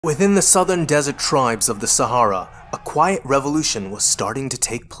Within the southern desert tribes of the Sahara, a quiet revolution was starting to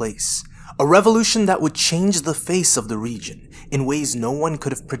take place. A revolution that would change the face of the region in ways no one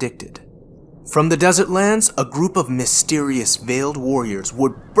could have predicted. From the desert lands, a group of mysterious veiled warriors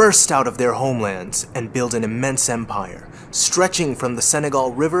would burst out of their homelands and build an immense empire, stretching from the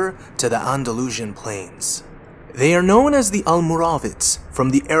Senegal River to the Andalusian plains. They are known as the Almoravids,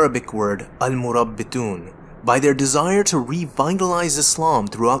 from the Arabic word Almorabbitun, by their desire to revitalize Islam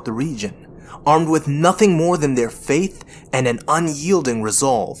throughout the region. Armed with nothing more than their faith and an unyielding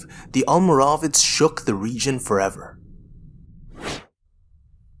resolve, the Almoravids shook the region forever.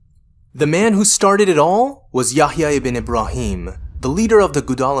 The man who started it all was Yahya ibn Ibrahim, the leader of the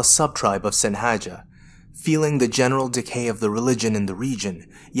Gudala subtribe of Sanhaja. Feeling the general decay of the religion in the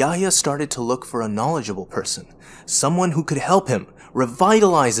region, Yahya started to look for a knowledgeable person, someone who could help him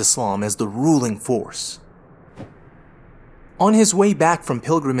revitalize Islam as the ruling force. On his way back from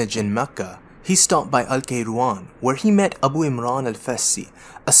pilgrimage in Mecca, he stopped by Al-Kairouan, where he met Abu Imran al-Fassi,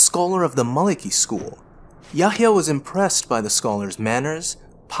 a scholar of the Maliki school. Yahya was impressed by the scholar's manners,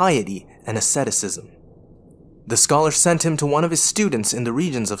 piety, and asceticism. The scholar sent him to one of his students in the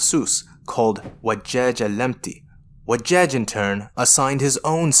regions of Sus, called Wajjaj al-Lamti. Wajjaj in turn assigned his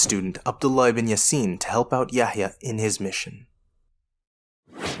own student Abdallah ibn Yasin to help out Yahya in his mission.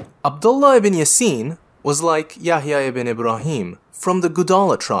 Abdallah ibn Yasin was like Yahya ibn Ibrahim from the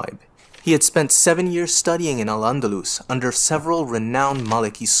Gudala tribe. He had spent 7 years studying in Al-Andalus under several renowned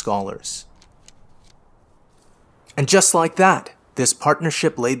Maliki scholars. And just like that, this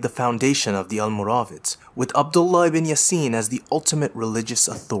partnership laid the foundation of the Almoravids, with Abdullah ibn Yasin as the ultimate religious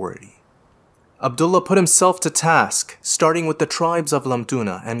authority. Abdullah put himself to task, starting with the tribes of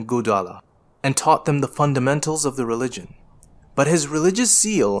Lamtuna and Gudala, and taught them the fundamentals of the religion. But his religious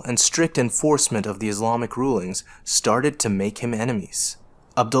zeal and strict enforcement of the Islamic rulings started to make him enemies.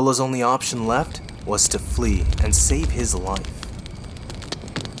 Abdullah's only option left was to flee and save his life.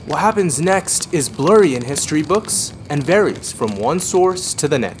 What happens next is blurry in history books and varies from one source to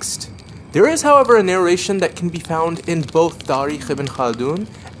the next. There is, however, a narration that can be found in both Tariq ibn Khaldun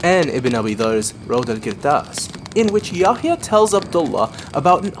and Ibn Abi Dhar's Rawd al-Kirtas, in which Yahya tells Abdullah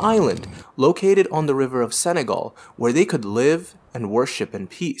about an island located on the river of Senegal where they could live and worship in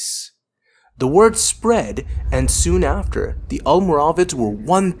peace. The word spread, and soon after, the Almoravids were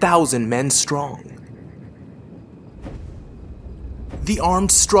 1,000 men strong. The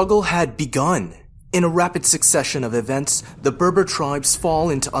armed struggle had begun. In a rapid succession of events, the Berber tribes fall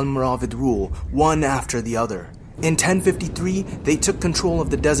into Almoravid rule, one after the other. In 1053, they took control of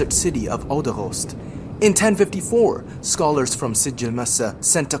the desert city of Oudagost. In 1054, scholars from Sijil Massa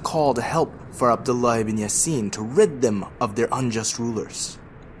sent a call to help for Abdullah ibn Yasin to rid them of their unjust rulers.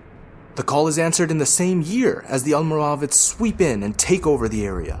 The call is answered in the same year as the Almoravids sweep in and take over the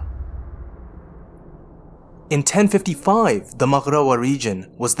area. In 1055, the Maghrawa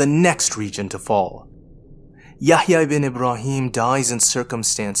region was the next region to fall. Yahya ibn Ibrahim dies in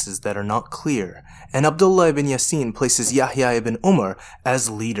circumstances that are not clear, and Abdullah ibn Yasin places Yahya ibn Umar as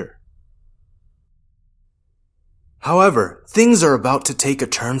leader. However, things are about to take a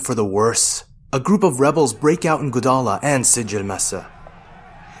turn for the worse. A group of rebels break out in Gudala and Sijil Massa.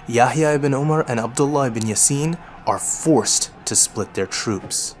 Yahya ibn Umar and Abdullah ibn Yasin are forced to split their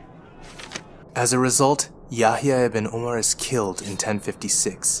troops. As a result, Yahya ibn Umar is killed in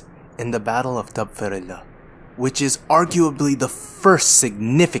 1056 in the Battle of Tabfarilla, which is arguably the first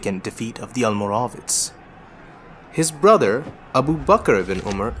significant defeat of the Almoravids. His brother, Abu Bakr ibn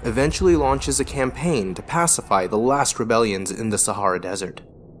Umar, eventually launches a campaign to pacify the last rebellions in the Sahara Desert.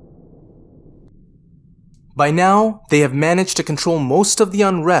 By now, they have managed to control most of the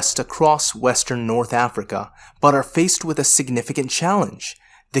unrest across western North Africa, but are faced with a significant challenge: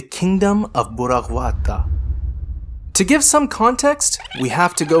 the Kingdom of Barghawata. To give some context, we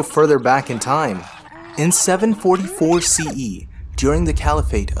have to go further back in time. In 744 CE, during the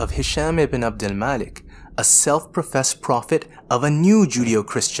caliphate of Hisham ibn Abdul Malik, a self-professed prophet of a new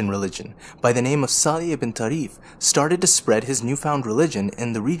Judeo-Christian religion by the name of Salih ibn Tarif started to spread his newfound religion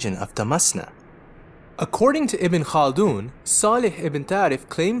in the region of Damascus. According to Ibn Khaldun, Salih ibn Tarif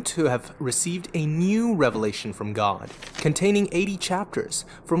claimed to have received a new revelation from God, containing 80 chapters,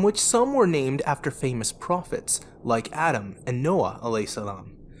 from which some were named after famous prophets, like Adam and Noah alayhi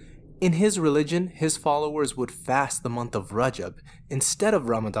salam. In his religion, his followers would fast the month of Rajab instead of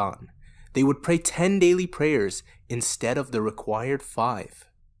Ramadan. They would pray 10 daily prayers instead of the required 5.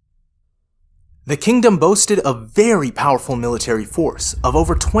 The kingdom boasted a very powerful military force of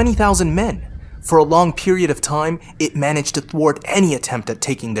over 20,000 men. For a long period of time, it managed to thwart any attempt at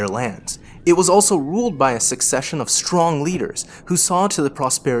taking their lands. It was also ruled by a succession of strong leaders who saw to the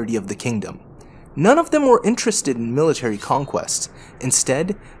prosperity of the kingdom. None of them were interested in military conquest.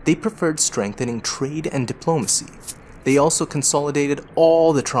 Instead, they preferred strengthening trade and diplomacy. They also consolidated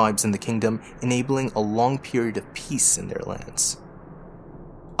all the tribes in the kingdom, enabling a long period of peace in their lands.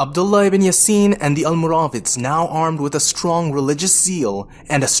 Abdallah ibn Yasin and the Almoravids, now armed with a strong religious zeal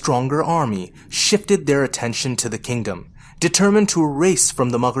and a stronger army, shifted their attention to the kingdom, determined to erase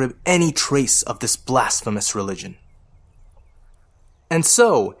from the Maghrib any trace of this blasphemous religion. And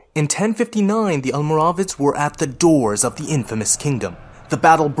so, in 1059, the Almoravids were at the doors of the infamous kingdom. The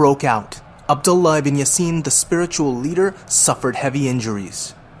battle broke out. Abdallah ibn Yasin, the spiritual leader, suffered heavy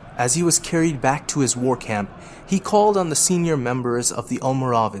injuries. As he was carried back to his war camp, he called on the senior members of the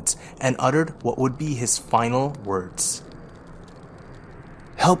Almoravids and uttered what would be his final words.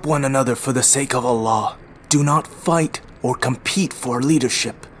 "Help one another for the sake of Allah. Do not fight or compete for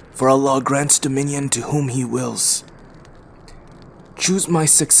leadership, for Allah grants dominion to whom He wills. Choose my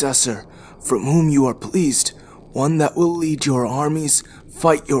successor, from whom you are pleased, one that will lead your armies,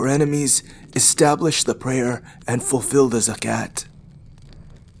 fight your enemies, establish the prayer, and fulfill the zakat."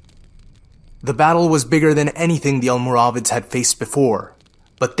 The battle was bigger than anything the Almoravids had faced before,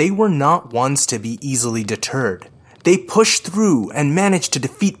 but they were not ones to be easily deterred. They pushed through and managed to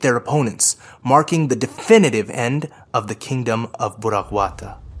defeat their opponents, marking the definitive end of the Kingdom of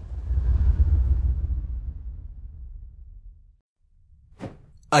Barghawata.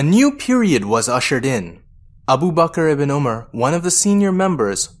 A new period was ushered in. Abu Bakr ibn Umar, one of the senior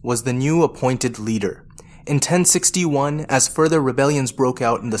members, was the new appointed leader. In 1061, as further rebellions broke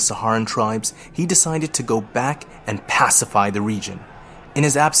out in the Saharan tribes, he decided to go back and pacify the region. In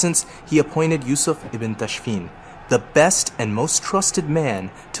his absence, he appointed Yusuf ibn Tashfin, the best and most trusted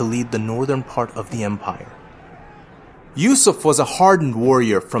man, to lead the northern part of the empire. Yusuf was a hardened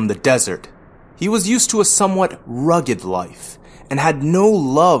warrior from the desert. He was used to a somewhat rugged life, and had no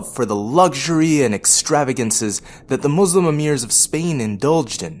love for the luxury and extravagances that the Muslim emirs of Spain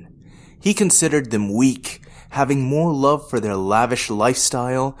indulged in. He considered them weak, having more love for their lavish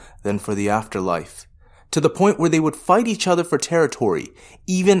lifestyle than for the afterlife, to the point where they would fight each other for territory,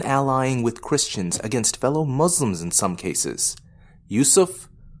 even allying with Christians against fellow Muslims in some cases. Yusuf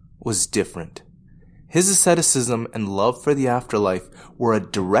was different. His asceticism and love for the afterlife were a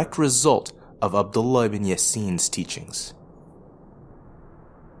direct result of Abdallah ibn Yasin's teachings.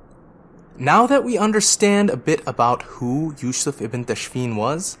 Now that we understand a bit about who Yusuf ibn Tashfin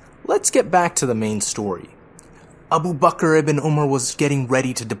was, let's get back to the main story. Abu Bakr ibn Umar was getting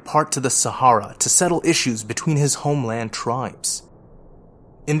ready to depart to the Sahara to settle issues between his homeland tribes.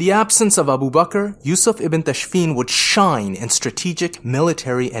 In the absence of Abu Bakr, Yusuf ibn Tashfin would shine in strategic,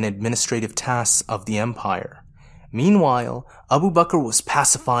 military, and administrative tasks of the empire. Meanwhile, Abu Bakr was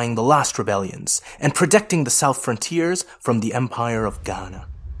pacifying the last rebellions and protecting the south frontiers from the empire of Ghana.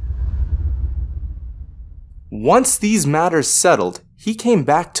 Once these matters settled, he came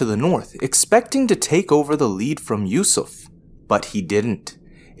back to the north, expecting to take over the lead from Yusuf. But he didn't.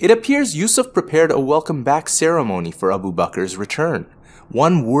 It appears Yusuf prepared a welcome back ceremony for Abu Bakr's return,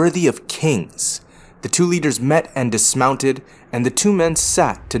 one worthy of kings. The two leaders met and dismounted, and the two men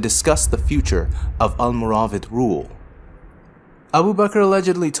sat to discuss the future of Almoravid rule. Abu Bakr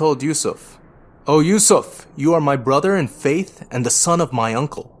allegedly told Yusuf, "O Yusuf, you are my brother in faith and the son of my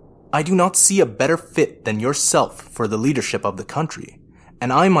uncle. I do not see a better fit than yourself for the leadership of the country,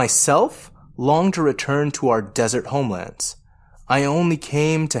 and I myself long to return to our desert homelands. I only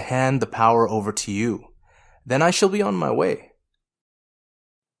came to hand the power over to you. Then I shall be on my way."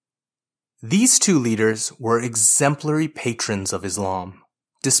 These two leaders were exemplary patrons of Islam,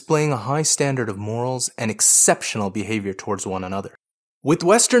 displaying a high standard of morals and exceptional behavior towards one another. With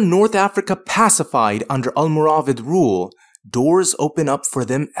Western North Africa pacified under Almoravid rule, doors open up for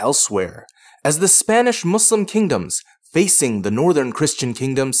them elsewhere, as the Spanish Muslim kingdoms, facing the northern Christian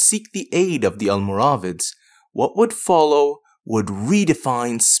kingdoms, seek the aid of the Almoravids. What would follow would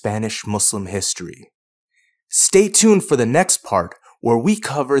redefine Spanish Muslim history. Stay tuned for the next part, where we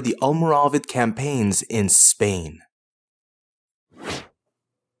cover the Almoravid campaigns in Spain.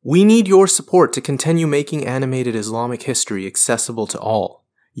 We need your support to continue making animated Islamic history accessible to all.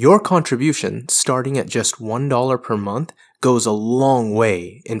 Your contribution, starting at just $1 per month, goes a long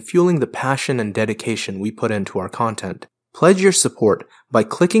way in fueling the passion and dedication we put into our content. Pledge your support by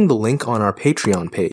clicking the link on our Patreon page.